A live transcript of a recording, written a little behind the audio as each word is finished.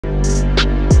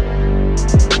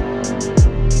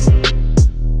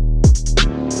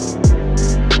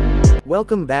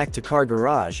Welcome back to Car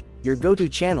Garage, your go-to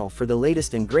channel for the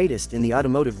latest and greatest in the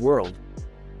automotive world.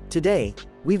 Today,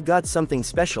 we've got something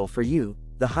special for you,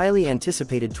 the highly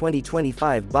anticipated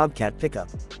 2025 Bobcat Pickup.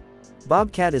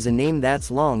 Bobcat is a name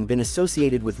that's long been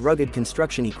associated with rugged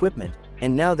construction equipment,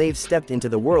 and now they've stepped into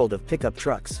the world of pickup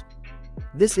trucks.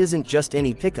 This isn't just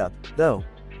any pickup, though.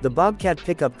 The Bobcat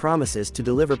Pickup promises to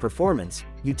deliver performance,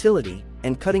 utility,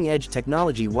 and cutting-edge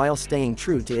technology while staying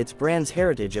true to its brand's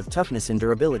heritage of toughness and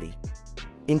durability.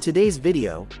 In today's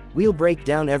video, we'll break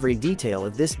down every detail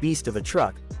of this beast of a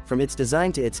truck, from its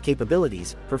design to its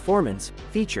capabilities, performance,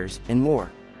 features, and more.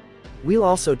 We'll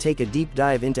also take a deep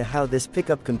dive into how this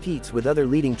pickup competes with other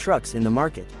leading trucks in the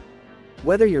market.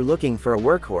 Whether you're looking for a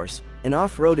workhorse, an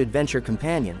off-road adventure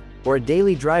companion, or a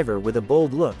daily driver with a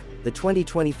bold look, the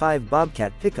 2025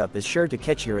 Bobcat Pickup is sure to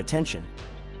catch your attention.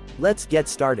 Let's get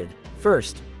started.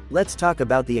 First, let's talk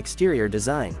about the exterior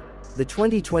design. The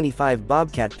 2025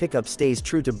 Bobcat Pickup stays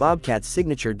true to Bobcat's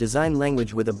signature design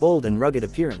language with a bold and rugged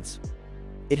appearance.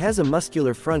 It has a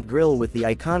muscular front grille with the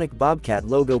iconic Bobcat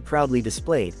logo proudly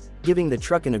displayed, giving the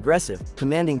truck an aggressive,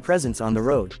 commanding presence on the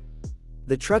road.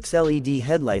 The truck's LED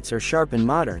headlights are sharp and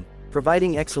modern,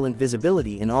 providing excellent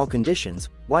visibility in all conditions,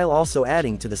 while also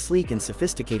adding to the sleek and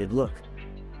sophisticated look.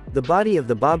 The body of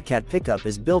the Bobcat Pickup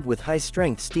is built with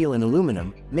high-strength steel and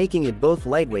aluminum, making it both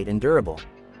lightweight and durable.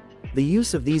 The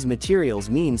use of these materials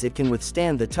means it can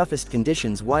withstand the toughest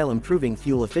conditions while improving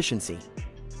fuel efficiency.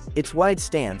 Its wide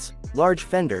stance, large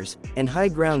fenders, and high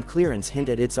ground clearance hint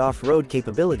at its off-road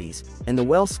capabilities, and the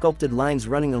well-sculpted lines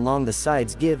running along the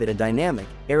sides give it a dynamic,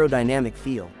 aerodynamic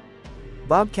feel.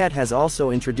 Bobcat has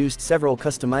also introduced several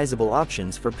customizable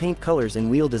options for paint colors and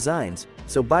wheel designs,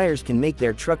 so buyers can make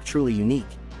their truck truly unique.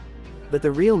 But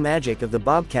the real magic of the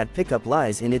Bobcat Pickup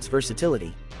lies in its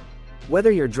versatility.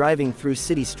 Whether you're driving through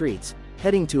city streets,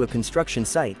 heading to a construction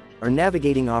site, or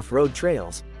navigating off-road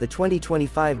trails, the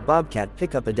 2025 Bobcat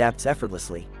Pickup adapts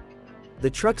effortlessly. The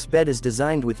truck's bed is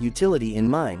designed with utility in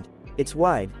mind. It's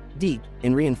wide, deep,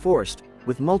 and reinforced,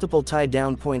 with multiple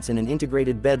tie-down points and an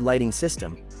integrated bed lighting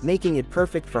system, making it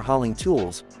perfect for hauling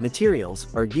tools, materials,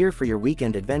 or gear for your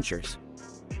weekend adventures.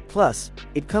 Plus,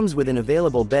 it comes with an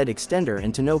available bed extender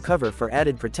and tonneau cover for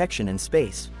added protection and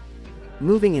space.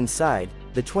 Moving inside,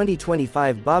 the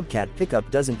 2025 Bobcat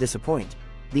Pickup doesn't disappoint.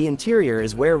 The interior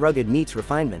is where rugged meets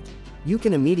refinement. You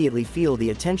can immediately feel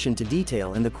the attention to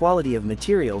detail and the quality of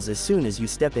materials as soon as you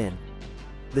step in.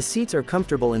 The seats are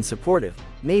comfortable and supportive,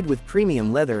 made with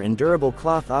premium leather and durable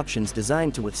cloth options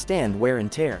designed to withstand wear and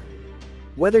tear.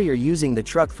 Whether you're using the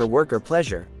truck for work or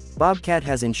pleasure, Bobcat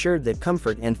has ensured that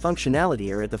comfort and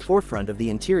functionality are at the forefront of the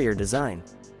interior design.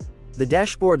 The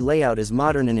dashboard layout is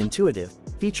modern and intuitive,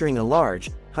 featuring a large,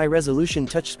 high-resolution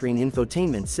touchscreen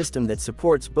infotainment system that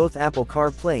supports both Apple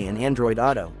CarPlay and Android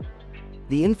Auto.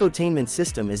 The infotainment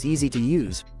system is easy to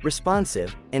use,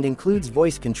 responsive, and includes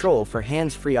voice control for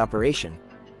hands-free operation.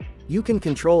 You can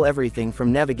control everything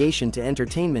from navigation to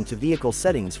entertainment to vehicle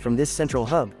settings from this central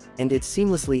hub, and it's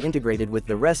seamlessly integrated with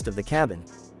the rest of the cabin.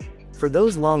 For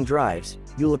those long drives,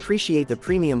 you'll appreciate the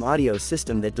premium audio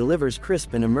system that delivers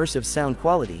crisp and immersive sound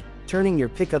quality, turning your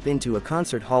pickup into a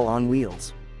concert hall on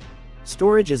wheels.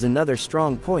 Storage is another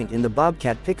strong point in the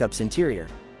Bobcat Pickup's interior.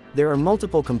 There are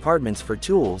multiple compartments for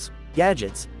tools,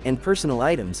 gadgets, and personal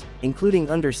items, including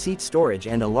under-seat storage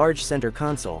and a large center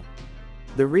console.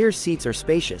 The rear seats are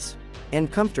spacious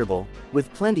and comfortable,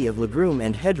 with plenty of legroom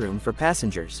and headroom for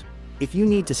passengers. If you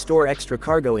need to store extra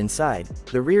cargo inside,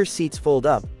 the rear seats fold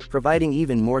up, providing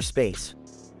even more space.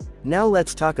 Now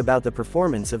let's talk about the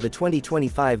performance of the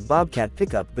 2025 Bobcat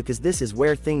Pickup, because this is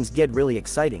where things get really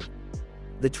exciting.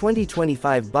 The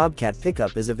 2025 Bobcat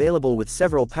Pickup is available with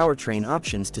several powertrain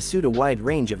options to suit a wide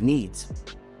range of needs.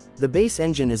 The base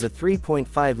engine is a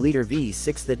 3.5-liter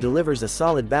V6 that delivers a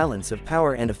solid balance of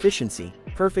power and efficiency,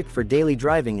 perfect for daily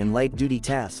driving and light-duty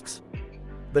tasks.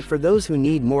 But for those who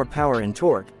need more power and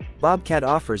torque, Bobcat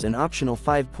offers an optional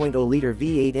 5.0-liter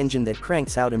V8 engine that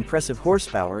cranks out impressive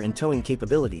horsepower and towing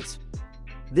capabilities.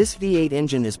 This V8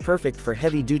 engine is perfect for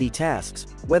heavy-duty tasks,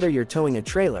 whether you're towing a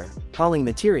trailer, hauling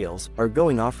materials, or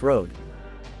going off-road.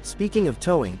 Speaking of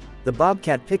towing, the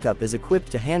Bobcat Pickup is equipped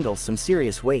to handle some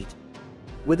serious weight.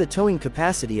 With a towing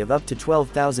capacity of up to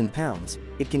 12,000 pounds,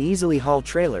 it can easily haul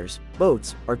trailers,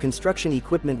 boats, or construction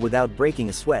equipment without breaking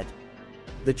a sweat.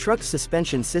 The truck's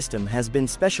suspension system has been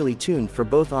specially tuned for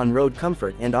both on-road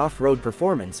comfort and off-road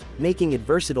performance, making it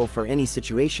versatile for any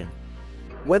situation.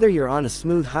 Whether you're on a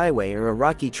smooth highway or a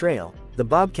rocky trail, the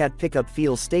Bobcat Pickup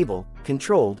feels stable,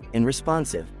 controlled, and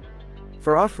responsive.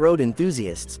 For off-road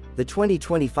enthusiasts, the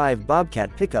 2025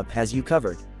 Bobcat Pickup has you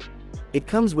covered. It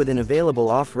comes with an available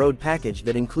off-road package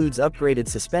that includes upgraded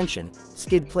suspension,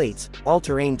 skid plates,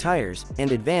 all-terrain tires,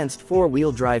 and advanced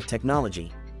four-wheel drive technology.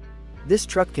 This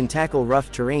truck can tackle rough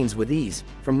terrains with ease,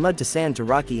 from mud to sand to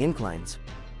rocky inclines.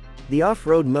 The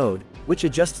off-road mode, which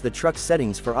adjusts the truck's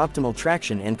settings for optimal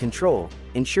traction and control,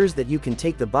 ensures that you can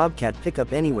take the Bobcat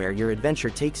pickup anywhere your adventure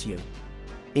takes you.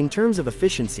 In terms of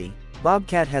efficiency,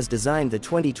 Bobcat has designed the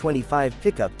 2025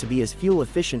 pickup to be as fuel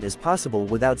efficient as possible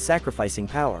without sacrificing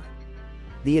power.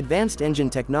 The advanced engine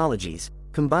technologies,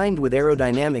 combined with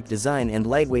aerodynamic design and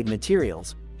lightweight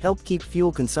materials, help keep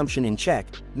fuel consumption in check,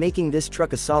 making this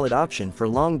truck a solid option for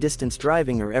long-distance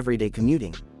driving or everyday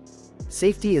commuting.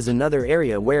 Safety is another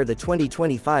area where the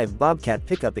 2025 Bobcat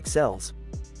pickup excels.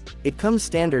 It comes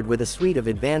standard with a suite of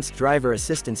advanced driver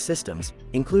assistance systems,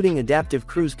 including adaptive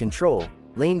cruise control,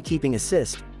 lane keeping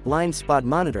assist, blind spot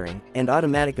monitoring, and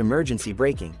automatic emergency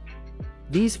braking.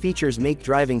 These features make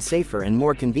driving safer and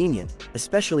more convenient,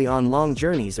 especially on long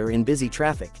journeys or in busy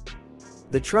traffic.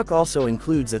 The truck also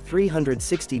includes a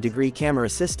 360-degree camera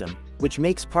system, which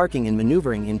makes parking and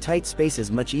maneuvering in tight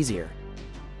spaces much easier.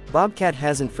 Bobcat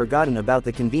hasn't forgotten about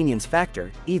the convenience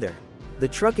factor, either. The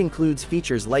truck includes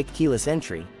features like keyless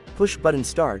entry, push-button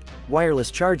start, wireless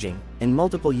charging, and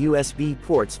multiple USB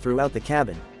ports throughout the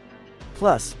cabin.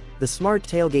 Plus, the smart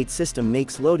tailgate system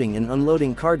makes loading and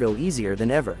unloading cargo easier than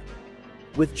ever.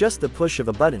 With just the push of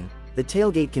a button, the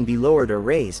tailgate can be lowered or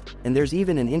raised, and there's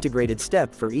even an integrated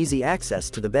step for easy access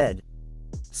to the bed.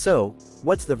 So,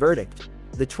 what's the verdict?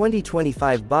 The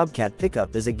 2025 Bobcat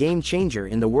pickup is a game-changer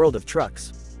in the world of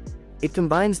trucks. It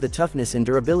combines the toughness and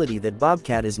durability that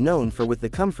Bobcat is known for with the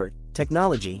comfort,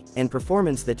 technology, and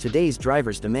performance that today's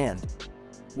drivers demand.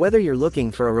 Whether you're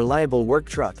looking for a reliable work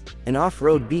truck, an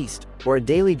off-road beast, or a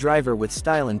daily driver with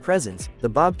style and presence, the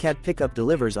Bobcat pickup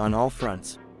delivers on all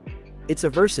fronts. It's a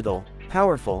versatile,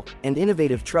 powerful, and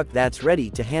innovative truck that's ready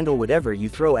to handle whatever you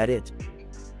throw at it.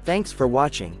 Thanks for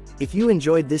watching. If you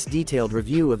enjoyed this detailed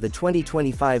review of the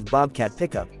 2025 Bobcat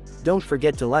pickup, don't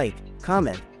forget to like,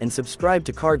 comment, and subscribe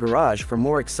to Car Garage for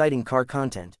more exciting car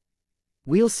content.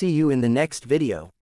 We'll see you in the next video.